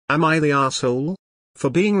Am I the asshole? For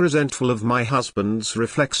being resentful of my husband's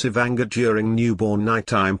reflexive anger during newborn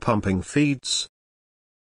nighttime pumping feeds?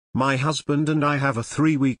 My husband and I have a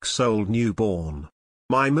 3-week-old newborn.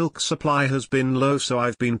 My milk supply has been low, so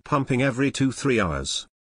I've been pumping every 2-3 hours.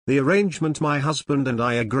 The arrangement my husband and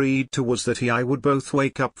I agreed to was that he and I would both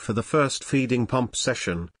wake up for the first feeding pump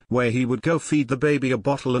session, where he would go feed the baby a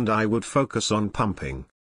bottle and I would focus on pumping.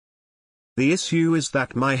 The issue is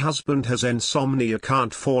that my husband has insomnia,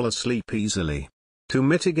 can't fall asleep easily. To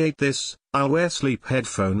mitigate this, I'll wear sleep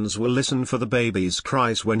headphones, will listen for the baby's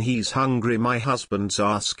cries when he's hungry. My husband's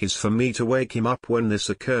ask is for me to wake him up when this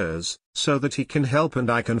occurs, so that he can help and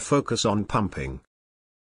I can focus on pumping.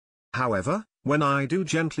 However, when I do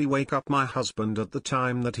gently wake up my husband at the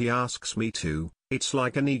time that he asks me to, it's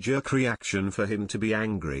like a knee-jerk reaction for him to be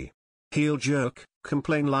angry. He'll jerk,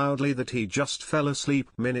 complain loudly that he just fell asleep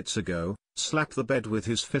minutes ago, slap the bed with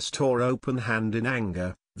his fist or open hand in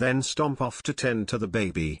anger, then stomp off to tend to the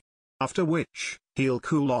baby. After which, he'll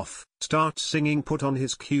cool off, start singing, put on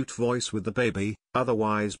his cute voice with the baby,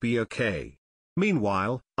 otherwise be okay.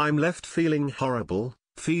 Meanwhile, I'm left feeling horrible,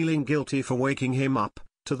 feeling guilty for waking him up,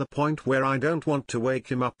 to the point where I don't want to wake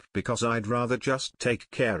him up because I'd rather just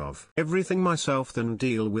take care of everything myself than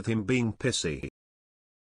deal with him being pissy.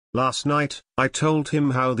 Last night, I told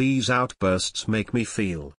him how these outbursts make me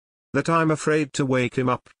feel. That I'm afraid to wake him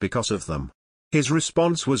up because of them. His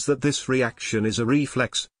response was that this reaction is a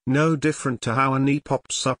reflex, no different to how a knee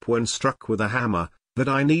pops up when struck with a hammer, that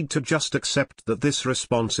I need to just accept that this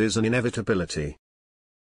response is an inevitability.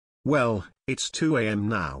 Well, it's 2 a.m.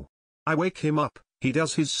 now. I wake him up, he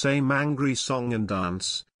does his same angry song and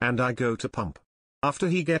dance, and I go to pump. After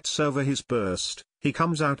he gets over his burst, he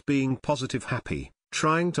comes out being positive happy,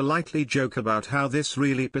 trying to lightly joke about how this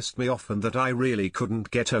really pissed me off and that I really couldn't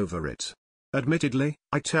get over it. Admittedly,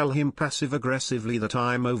 I tell him passive-aggressively that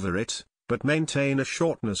I'm over it, but maintain a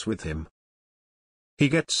shortness with him. He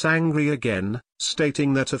gets angry again,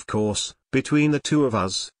 stating that of course, between the two of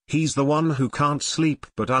us, he's the one who can't sleep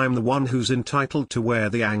but I'm the one who's entitled to wear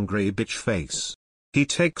the angry bitch face. He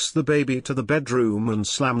takes the baby to the bedroom and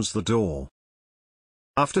slams the door.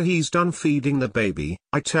 After he's done feeding the baby,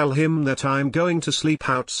 I tell him that I'm going to sleep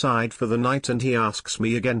outside for the night and he asks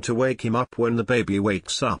me again to wake him up when the baby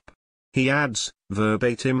wakes up. He adds,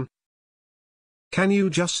 verbatim, "Can you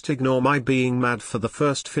just ignore my being mad for the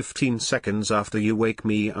first 15 seconds after you wake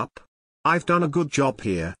me up? I've done a good job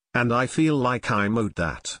here, and I feel like I'm owed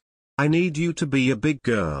that. I need you to be a big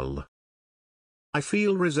girl." I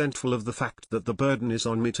feel resentful of the fact that the burden is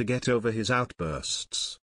on me to get over his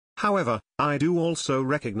outbursts. However, I do also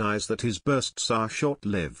recognize that his bursts are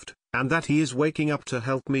short-lived, and that he is waking up to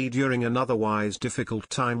help me during an otherwise difficult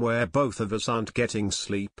time where both of us aren't getting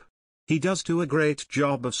sleep. He does do a great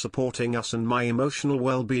job of supporting us and my emotional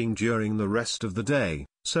well-being during the rest of the day,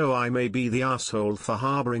 so I may be the asshole for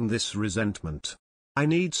harboring this resentment. I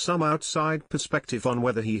need some outside perspective on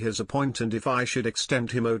whether he has a point and if I should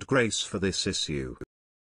extend him owed grace for this issue.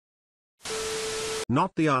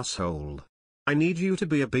 Not the asshole. I need you to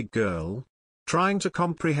be a big girl. Trying to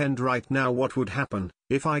comprehend right now what would happen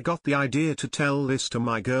if I got the idea to tell this to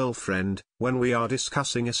my girlfriend when we are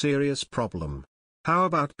discussing a serious problem. How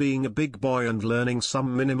about being a big boy and learning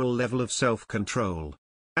some minimal level of self-control?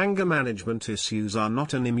 Anger management issues are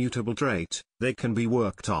not an immutable trait, they can be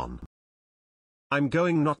worked on. I'm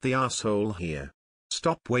going not the asshole here.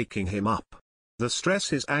 Stop waking him up. The stress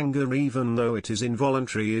his anger, even though it is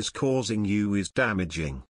involuntary, is causing you is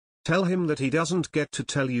damaging. Tell him that he doesn't get to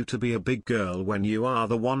tell you to be a big girl when you are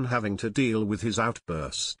the one having to deal with his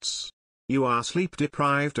outbursts. You are sleep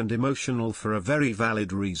deprived and emotional for a very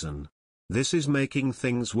valid reason. This is making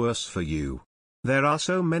things worse for you. There are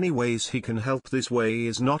so many ways he can help. This way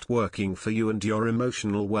is not working for you and your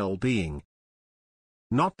emotional well-being.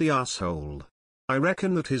 Not the asshole. I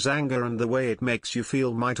reckon that his anger and the way it makes you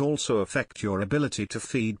feel might also affect your ability to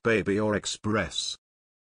feed baby or express.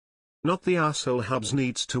 Not the asshole. Hubs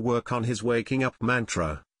needs to work on his waking up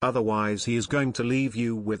mantra, otherwise he is going to leave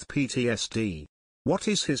you with PTSD. What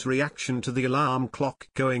is his reaction to the alarm clock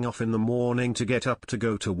going off in the morning to get up to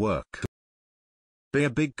go to work? Be a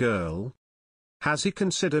big girl? Has he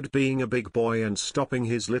considered being a big boy and stopping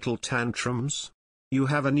his little tantrums? You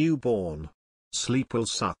have a newborn. Sleep will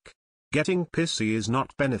suck. Getting pissy is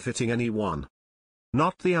not benefiting anyone.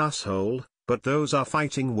 Not the asshole, but those are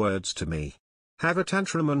fighting words to me. Have a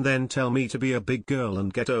tantrum and then tell me to be a big girl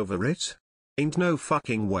and get over it? Ain't no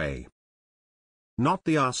fucking way. Not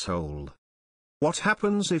the asshole. What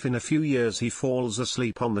happens if in a few years he falls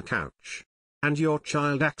asleep on the couch? And your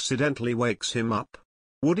child accidentally wakes him up?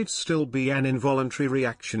 Would it still be an involuntary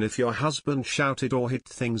reaction if your husband shouted or hit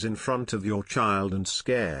things in front of your child and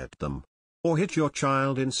scared them? Or hit your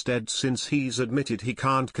child instead, since he's admitted he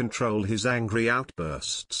can't control his angry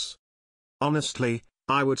outbursts? Honestly,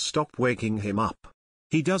 I would stop waking him up.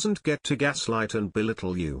 He doesn't get to gaslight and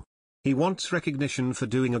belittle you. He wants recognition for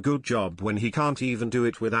doing a good job when he can't even do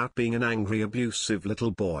it without being an angry, abusive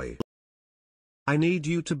little boy. I need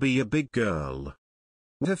you to be a big girl.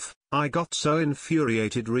 If I got so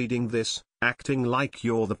infuriated reading this, acting like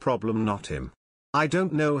you're the problem, not him. I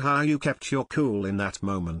don't know how you kept your cool in that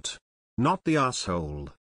moment. Not the asshole.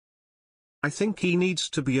 I think he needs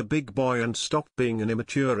to be a big boy and stop being an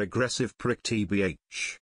immature, aggressive prick tbh.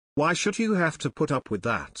 Why should you have to put up with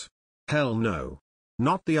that? Hell no.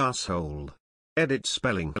 Not the asshole. Edit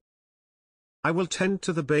spelling. I will tend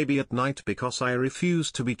to the baby at night because I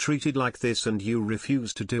refuse to be treated like this and you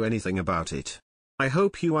refuse to do anything about it. I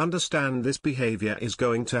hope you understand this behavior is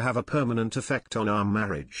going to have a permanent effect on our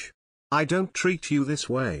marriage. I don't treat you this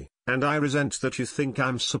way, and I resent that you think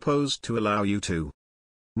I'm supposed to allow you to.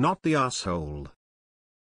 Not the asshole.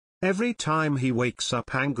 Every time he wakes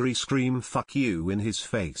up angry, scream "fuck you" in his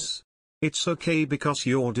face. It's okay because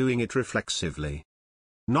you're doing it reflexively.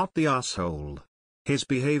 Not the asshole. His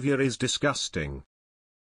behavior is disgusting.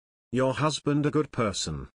 Your husband a good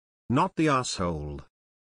person. Not the asshole.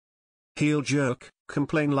 He'll jerk,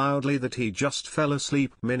 complain loudly that he just fell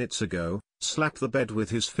asleep minutes ago, slap the bed with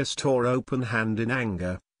his fist or open hand in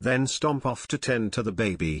anger, then stomp off to tend to the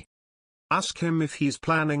baby. Ask him if he's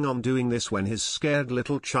planning on doing this when his scared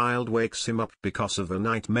little child wakes him up because of a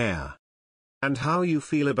nightmare. And how you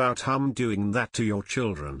feel about him doing that to your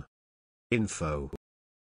children. Info.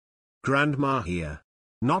 Grandma here.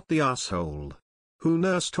 Not the asshole. Who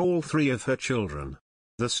nursed all 3 of her children.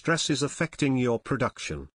 The stress is affecting your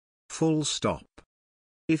production. Full stop.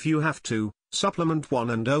 If you have to, supplement one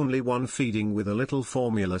and only one feeding with a little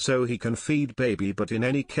formula so he can feed baby, but in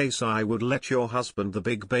any case I would let your husband the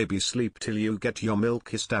big baby sleep till you get your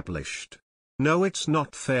milk established. No, it's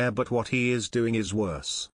not fair, but what he is doing is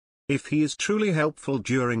worse. If he is truly helpful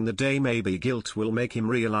during the day, maybe guilt will make him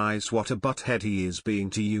realize what a butthead he is being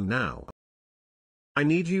to you now. I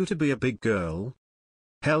need you to be a big girl.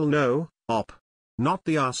 Hell no, op. Not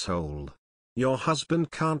the asshole. Your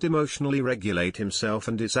husband can't emotionally regulate himself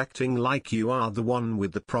and is acting like you are the one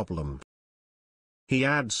with the problem. He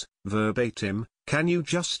adds, verbatim, "Can you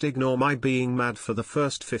just ignore my being mad for the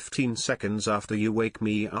first 15 seconds after you wake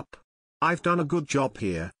me up? I've done a good job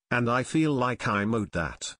here, and I feel like I'm owed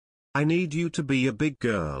that. I need you to be a big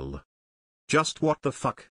girl." Just what the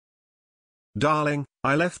fuck? Darling,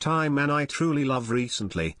 I left a man I truly love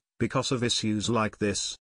recently, because of issues like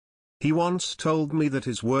this. He once told me that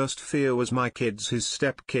his worst fear was my kids, his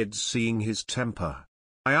stepkids, seeing his temper.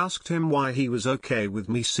 I asked him why he was okay with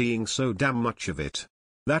me seeing so damn much of it.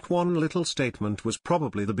 That one little statement was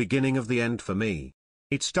probably the beginning of the end for me.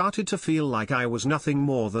 It started to feel like I was nothing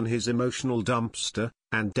more than his emotional dumpster,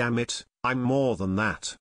 and damn it, I'm more than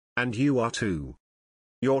that. And you are too.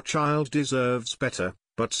 Your child deserves better,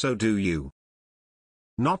 but so do you.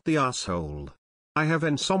 Not the asshole. I have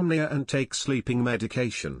insomnia and take sleeping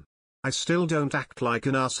medication. I still don't act like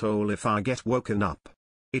an asshole if I get woken up.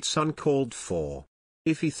 It's uncalled for.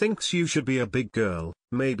 If he thinks you should be a big girl,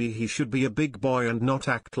 maybe he should be a big boy and not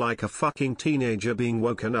act like a fucking teenager being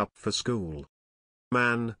woken up for school.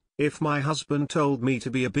 Man, if my husband told me to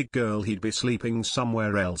be a big girl, he'd be sleeping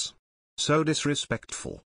somewhere else. So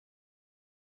disrespectful.